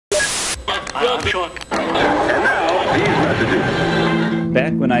I'm shocked. And now, these messages.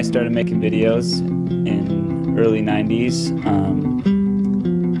 Back when I started making videos in early 90s,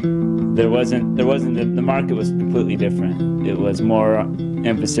 the market was completely different. It was more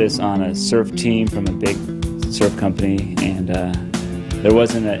emphasis on a surf team from a big surf company, and there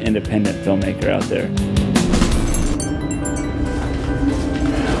wasn't an independent filmmaker out there.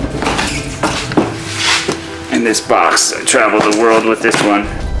 In this box, I traveled the world with this one.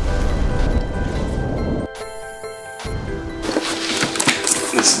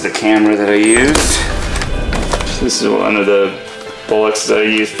 This is the camera that I used. This is one of the bullets that I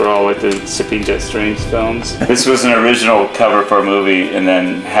used for all with the Sipping Jet Strings films. This was an original cover for a movie, and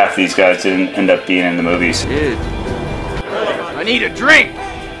then half these guys didn't end up being in the movies. Dude, I need a drink!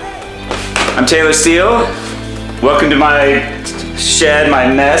 I'm Taylor Steele. Welcome to my shed, my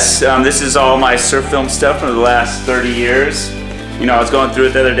mess. This is all my surf film stuff from the last 30 years. You know, I was going through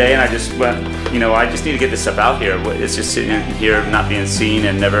it the other day and I just went, you know, I just need to get this stuff out here. It's just sitting in here not being seen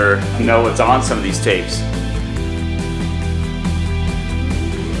and never know what's on some of these tapes.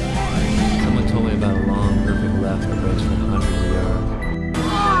 Someone told me about a long, perfect left that goes for hundreds of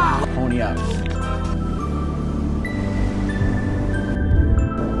yards. Pony up.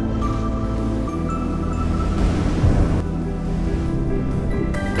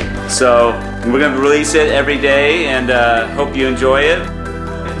 So we're going to release it every day, and hope you enjoy it.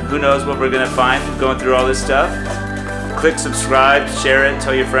 Who knows what we're going to find going through all this stuff. Click subscribe, share it,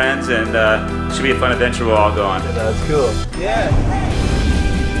 tell your friends, and it should be a fun adventure we'll all go on. That's cool. Yeah.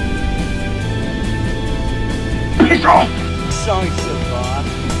 Song's so boss.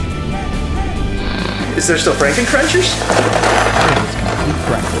 Is there still Franken Crunchers?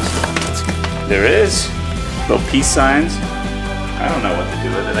 There is. Little peace signs. I don't know what to do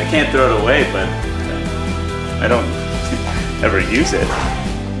with it. I can't throw it away, but I don't ever use it.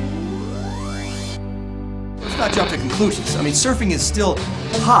 Let's not jump to conclusions. I mean, surfing is still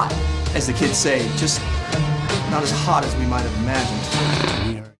hot, as the kids say, just not as hot as we might have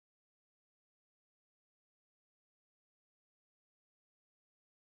imagined.